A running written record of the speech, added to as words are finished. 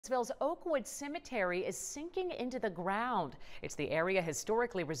Charlottesville's Oakwood Cemetery is sinking into the ground. It's the area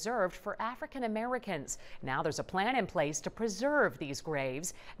historically reserved for African Americans. Now there's a plan in place to preserve these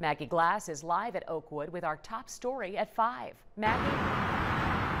graves. Maggie Glass is live at Oakwood with our top story at 5. Maggie?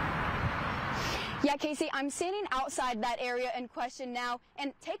 Yeah, Casey, I'm standing outside that area in question now,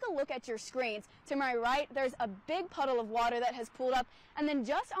 and take a look at your screens. To my right, there's a big puddle of water that has pooled up, and then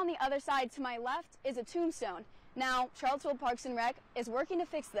just on the other side to my left is a tombstone. Now, Charlottesville Parks and Rec is working to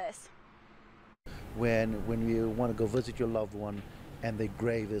fix this. When you want to go visit your loved one and the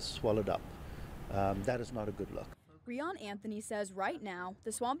grave is swallowed up, that is not a good look. Rion Anthony says right now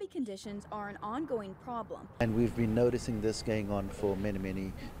the swampy conditions are an ongoing problem. And we've been noticing this going on for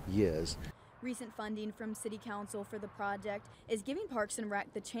many years. Recent funding from City Council for the project is giving Parks and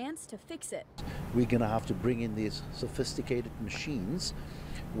Rec the chance to fix it. We're going to have to bring in these sophisticated machines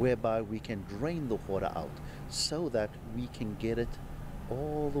whereby we can drain the water out so that we can get it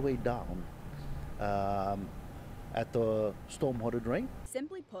all the way down at the stormwater drain.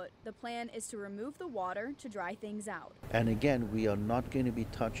 Simply put, the plan is to remove the water to dry things out. And again, we are not going to be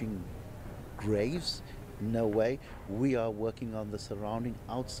touching graves. No way. We are working on the surrounding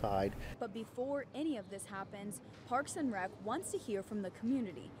outside. But before any of this happens, Parks and Rec wants to hear from the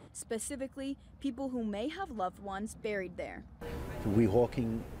community, specifically people who may have loved ones buried there. We're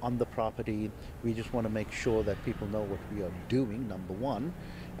walking on the property. We just want to make sure that people know what we are doing, number one,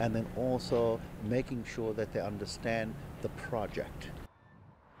 and then also making sure that they understand the project.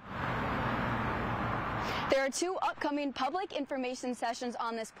 There are 2 upcoming public information sessions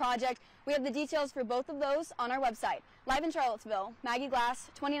on this project. We have the details for both of those on our website. Live in Charlottesville, Maggie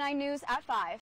Glass, 29 News at 5.